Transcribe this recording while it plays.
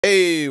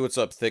Hey, what's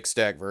up, Thick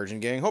Stack Virgin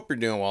Gang? Hope you're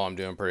doing well. I'm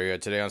doing pretty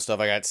good today on stuff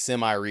I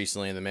got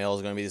recently in the mail.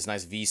 Is going to be this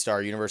nice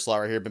V-Star Universe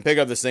slot right here. Been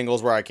picking up the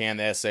singles where I can.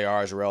 The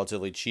SARs are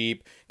relatively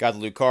cheap. Got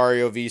the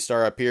Lucario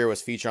V-Star up here.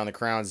 Was featured on the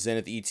Crown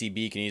Zenith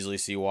ETB. Can easily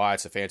see why.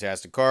 It's a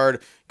fantastic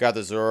card. Got the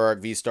Zoroark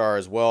V-Star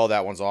as well.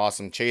 That one's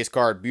awesome. Chase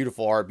card,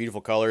 beautiful art,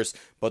 beautiful colors.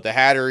 But the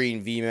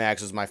Hatterene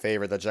VMAX was my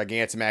favorite. The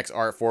Gigantamax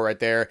art for right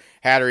there.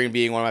 Hatterene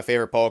being one of my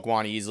favorite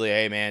Pokemon easily.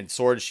 Hey, man,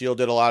 Sword and Shield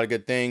did a lot of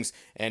good things.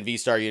 And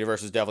V-Star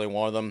Universe was definitely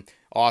one of them.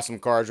 Awesome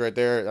cards right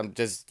there. I'm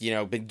just,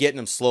 been getting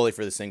them slowly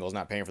for the singles,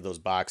 not paying for those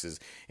boxes.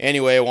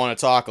 Anyway, I want to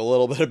talk a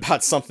little bit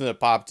about something that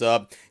popped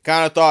up.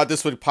 Kind of thought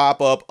this would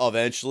pop up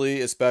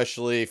eventually,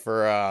 especially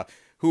for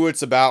who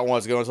it's about and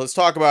what's going on. So let's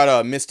talk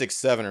about Mystic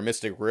 7 or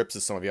MysticRips,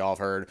 as some of y'all have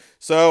heard.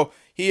 So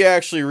he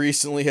actually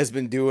recently has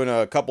been doing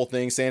a couple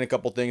things, saying a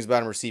couple things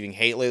about him receiving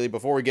hate lately.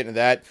 Before we get into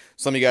that,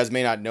 some of you guys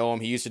may not know him.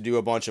 He used to do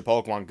a bunch of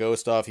Pokemon Go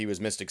stuff. He was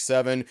Mystic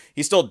 7.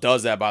 He still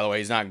does that, by the way.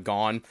 He's not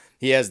gone.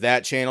 He has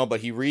that channel, but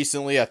he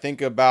recently, I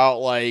think about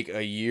like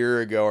a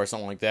year ago or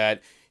something like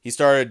that, he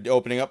started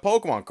opening up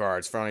Pokemon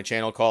cards from a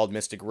channel called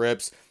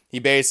MysticRips. He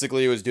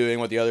basically was doing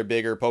what the other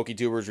bigger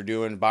PokeTubers were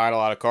doing, buying a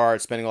lot of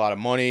cards, spending a lot of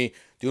money,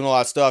 doing a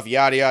lot of stuff,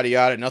 yada, yada,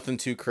 yada. Nothing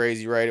too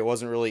crazy, right? It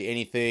wasn't really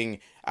anything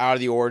out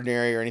of the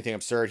ordinary or anything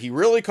absurd. He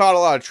really caught a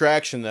lot of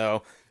traction,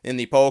 though, in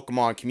the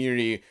Pokemon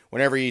community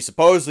whenever he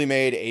supposedly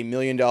made a $1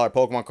 million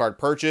Pokemon card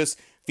purchase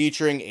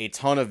featuring a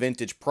ton of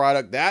vintage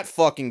product. That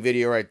fucking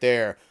video right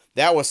there,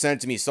 that was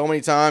sent to me so many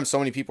times. So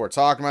many people are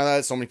talking about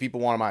that. So many people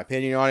wanted my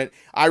opinion on it.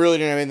 I really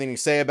didn't have anything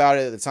to say about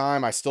it at the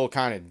time. I still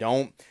kind of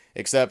don't,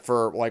 except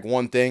for like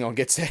one thing. I'll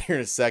get to that here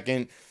in a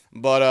second.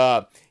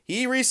 But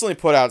he recently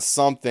put out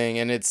something,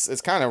 and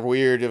it's kind of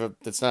weird. If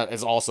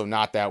it's also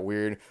not that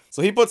weird.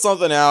 So he put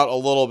something out a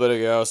little bit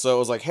ago. So it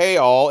was like, hey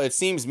all, it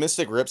seems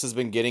MysticRips has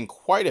been getting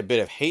quite a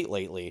bit of hate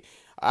lately.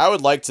 I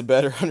would like to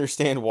better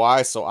understand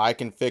why so I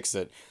can fix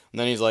it. And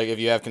then he's like, if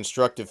you have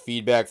constructive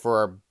feedback for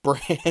our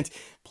brand,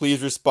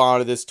 please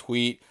respond to this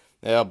tweet.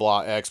 Yeah,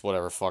 blah, X,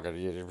 whatever, fuck it,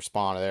 you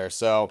respond to there.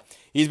 So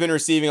he's been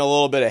receiving a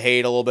little bit of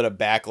hate, a little bit of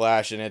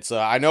backlash, and it's,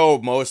 I know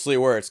mostly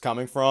where it's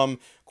coming from.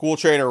 Cool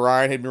Trainer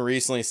Ryan had been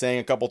recently saying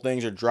a couple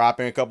things or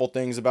dropping a couple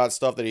things about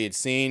stuff that he had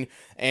seen.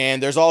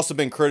 And there's also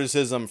been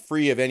criticism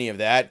free of any of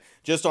that,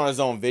 just on his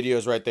own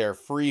videos right there,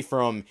 free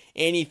from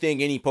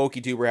anything any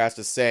PokeTuber has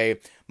to say.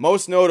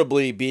 Most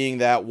notably being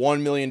that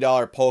 $1 million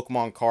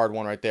Pokemon card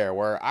one right there,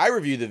 where I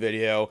reviewed the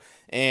video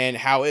and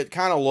how it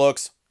kind of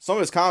looks. Some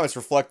of his comments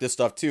reflect this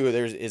stuff too.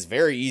 It's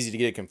very easy to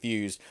get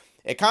confused.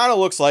 It kind of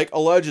looks like,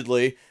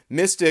 allegedly,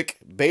 Mystic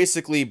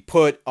basically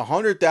put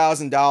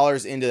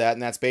 $100,000 into that,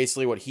 and that's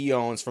basically what he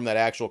owns from that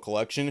actual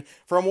collection,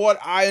 from what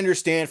I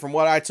understand, from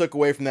what I took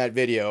away from that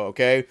video,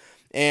 okay?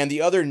 And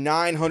the other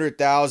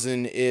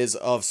 $900,000 is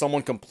of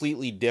someone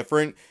completely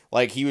different.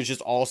 Like, he was just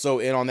also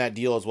in on that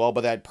deal as well,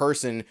 but that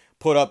person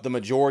put up the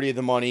majority of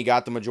the money,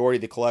 got the majority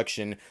of the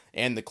collection,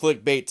 and the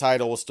clickbait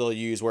title was still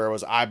used, where it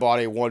was, I bought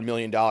a $1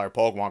 million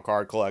Pokemon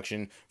card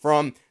collection.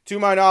 From, to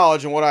my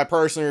knowledge and what I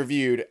personally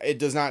reviewed, it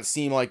does not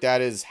seem like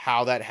that is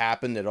how that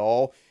happened at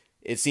all.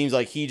 It seems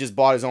like he just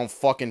bought his own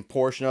fucking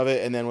portion of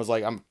it and then was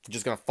like, I'm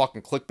just gonna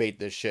fucking clickbait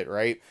this shit,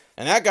 right?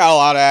 And that got a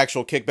lot of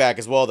actual kickback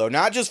as well, though.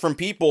 Not just from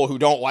people who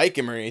don't like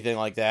him or anything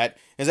like that.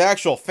 His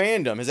actual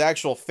fandom, his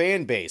actual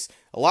fan base.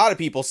 A lot of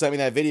people sent me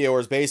that video where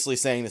it's basically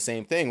saying the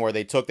same thing, where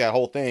they took that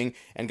whole thing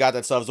and got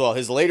that stuff as well.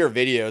 His later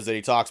videos that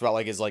he talks about,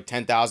 like his like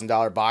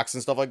 $10,000 box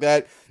and stuff like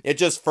that, it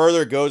just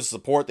further goes to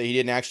support that he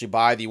didn't actually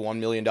buy the $1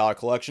 million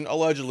collection.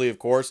 Allegedly, of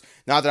course.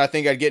 Not that I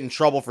think I'd get in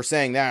trouble for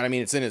saying that. I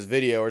mean, it's in his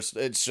video.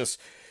 It's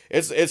just...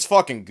 It's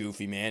fucking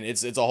goofy, man.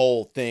 It's a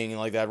whole thing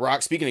like that.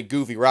 Rock, speaking of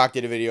goofy, Rock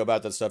did a video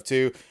about that stuff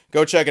too.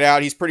 Go check it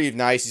out. He's pretty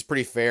nice. He's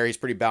pretty fair. He's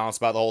pretty balanced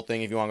about the whole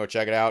thing. If you want to go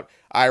check it out,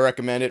 I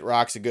recommend it.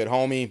 Rock's a good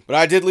homie. But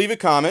I did leave a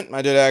comment.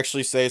 I did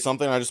actually say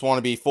something. I just want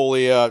to be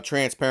fully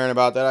transparent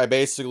about that. I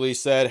basically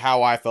said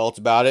how I felt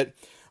about it.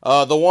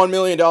 The $1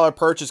 million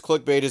purchase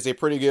clickbait is a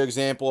pretty good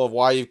example of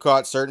why you've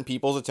caught certain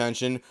people's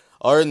attention.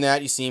 Other than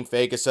that, you seem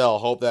fake as hell.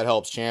 Hope that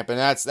helps, champ. And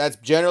that's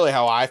generally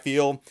how I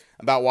feel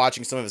about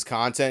watching some of his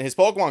content. His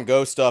Pokemon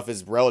Go stuff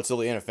is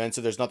relatively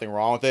inoffensive. There's nothing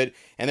wrong with it.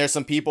 And there's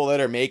some people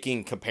that are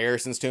making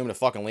comparisons to him to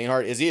fucking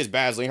Leonhardt. Is he as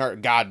bad as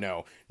Leonhardt? God,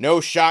 no.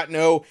 No shot,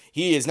 no.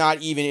 He is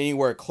not even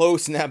anywhere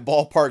close in that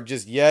ballpark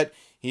just yet.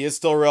 He is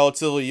still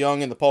relatively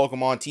young in the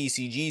Pokemon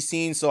TCG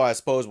scene, so I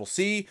suppose we'll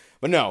see.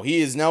 But no,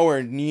 he is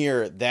nowhere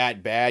near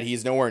that bad. He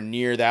is nowhere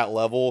near that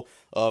level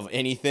of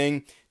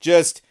anything.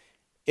 Just...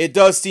 it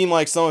does seem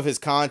like some of his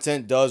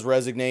content does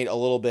resonate a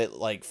little bit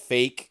like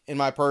fake, in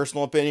my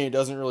personal opinion. It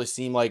doesn't really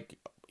seem like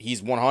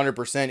he's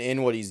 100%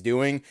 in what he's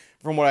doing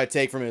from what I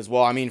take from it as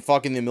well. I mean,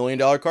 fucking the $1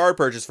 million card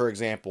purchase, for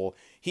example.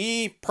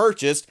 He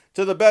purchased,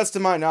 to the best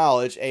of my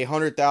knowledge,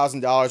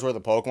 $100,000 worth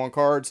of Pokemon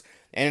cards.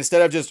 And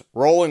instead of just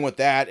rolling with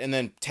that and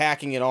then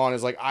tacking it on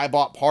as like, I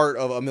bought part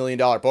of $1 million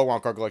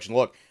Pokemon card collection.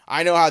 Look,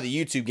 I know how the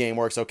YouTube game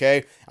works,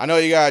 okay? I know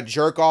you gotta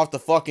jerk off the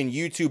fucking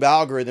YouTube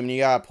algorithm and you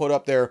gotta put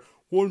up there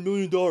 $1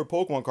 million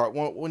Pokemon card.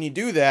 When you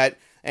do that,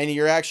 and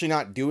you're actually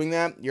not doing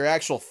that, your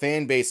actual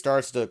fan base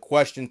starts to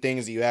question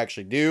things that you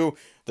actually do.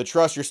 The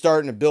trust you're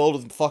starting to build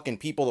with fucking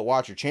people that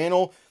watch your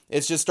channel,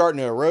 it's just starting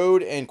to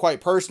erode, and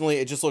quite personally,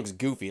 it just looks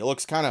goofy. It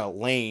looks kind of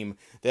lame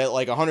that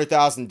like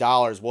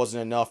 $100,000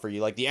 wasn't enough for you.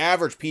 Like the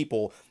average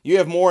people, you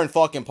have more in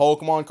fucking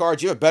Pokemon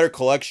cards. You have a better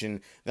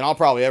collection than I'll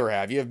probably ever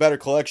have. You have a better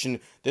collection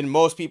than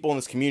most people in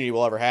this community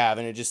will ever have,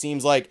 and it just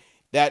seems like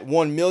that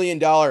 $1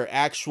 million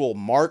actual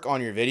mark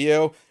on your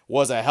video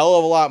was a hell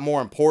of a lot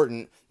more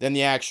important than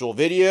the actual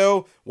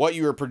video, what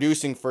you were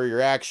producing for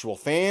your actual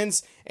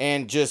fans,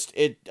 and just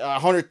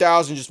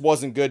 100,000 just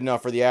wasn't good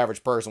enough for the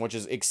average person, which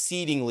is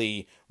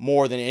exceedingly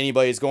more than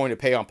anybody is going to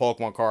pay on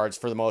Pokemon cards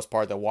for the most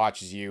part that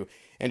watches you,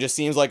 and just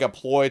seems like a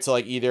ploy to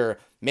like either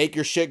make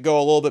your shit go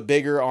a little bit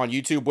bigger on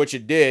YouTube, which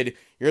it did.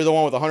 You're the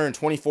one with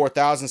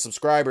 124,000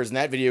 subscribers, and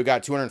that video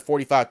got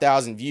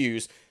 245,000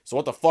 views. So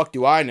what the fuck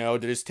do I know?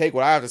 To just take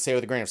what I have to say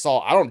with a grain of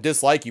salt. I don't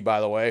dislike you, by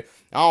the way.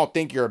 I don't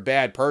think you're a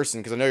bad person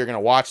because I know you're going to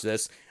watch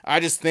this. I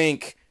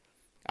think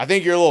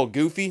you're a little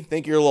goofy.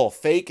 Think you're a little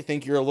fake.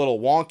 Think you're a little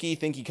wonky.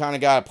 Think you kind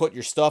of got to put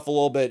your stuff a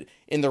little bit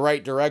in the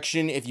right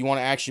direction if you want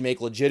to actually make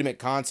legitimate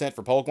content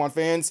for Pokemon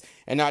fans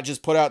and not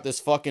just put out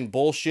this fucking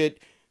bullshit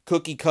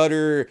cookie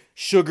cutter,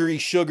 sugary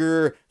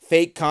sugar,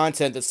 fake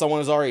content that someone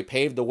has already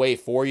paved the way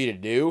for you to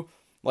do.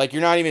 Like,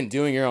 you're not even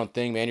doing your own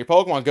thing, man. Your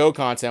Pokemon Go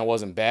content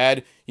wasn't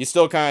bad. You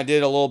still kind of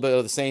did a little bit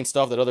of the same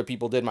stuff that other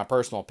people did, in my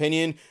personal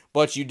opinion,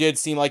 but you did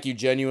seem like you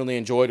genuinely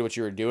enjoyed what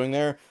you were doing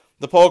there.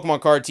 The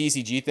Pokemon card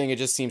TCG thing, it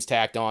just seems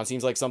tacked on.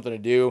 Seems like something to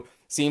do.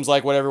 Seems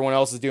like what everyone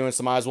else is doing,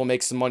 so might as well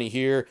make some money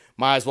here.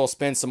 Might as well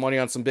spend some money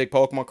on some big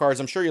Pokemon cards.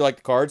 I'm sure you like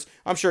the cards.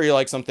 I'm sure you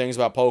like some things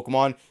about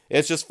Pokemon.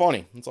 It's just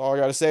funny. That's all I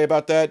got to say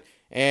about that.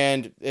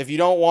 And if you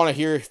don't want to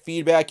hear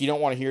feedback, you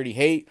don't want to hear any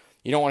hate,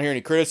 you don't want to hear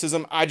any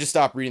criticism, I'd just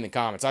stop reading the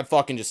comments. I'd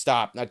fucking just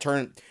stop.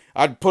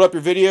 I'd put up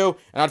your video,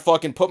 and I'd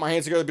fucking put my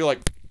hands together and be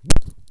like,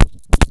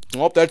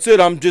 well, that's it.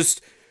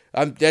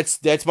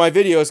 That's my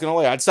video. It's going to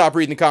lay. I'd stop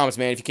reading the comments,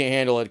 man, if you can't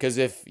handle it. Because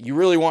if you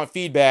really want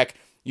feedback,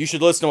 you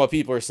should listen to what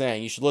people are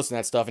saying. You should listen to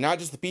that stuff. And not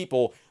just the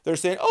people that are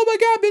saying, oh my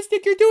God,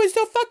 Mystic, you're doing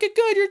so fucking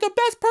good. You're the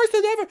best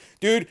person ever.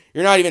 Dude,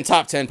 you're not even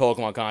top 10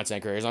 Pokemon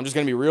content creators. I'm just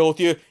going to be real with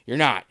you. You're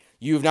not.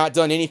 You've not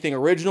done anything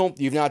original.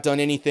 You've not done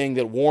anything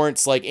that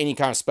warrants like any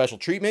kind of special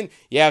treatment.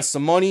 You have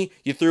some money.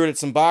 You threw it at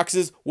some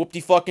boxes.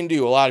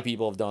 Whoop-de-fucking-do. A lot of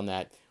people have done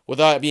that. With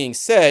that being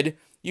said,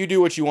 you do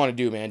what you want to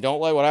do, man.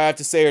 Don't let what I have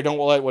to say or don't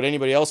let what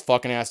anybody else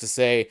fucking has to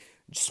say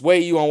sway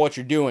you on what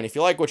you're doing. If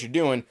you like what you're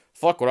doing,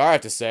 fuck what I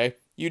have to say.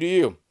 You do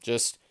you.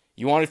 Just,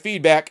 you wanted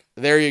feedback.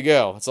 There you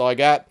go. That's all I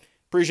got.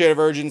 Appreciate it,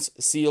 virgins.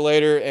 See you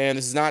later. And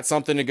this is not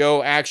something to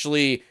go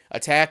actually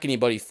attack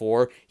anybody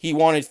for. He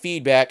wanted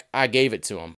feedback. I gave it to him.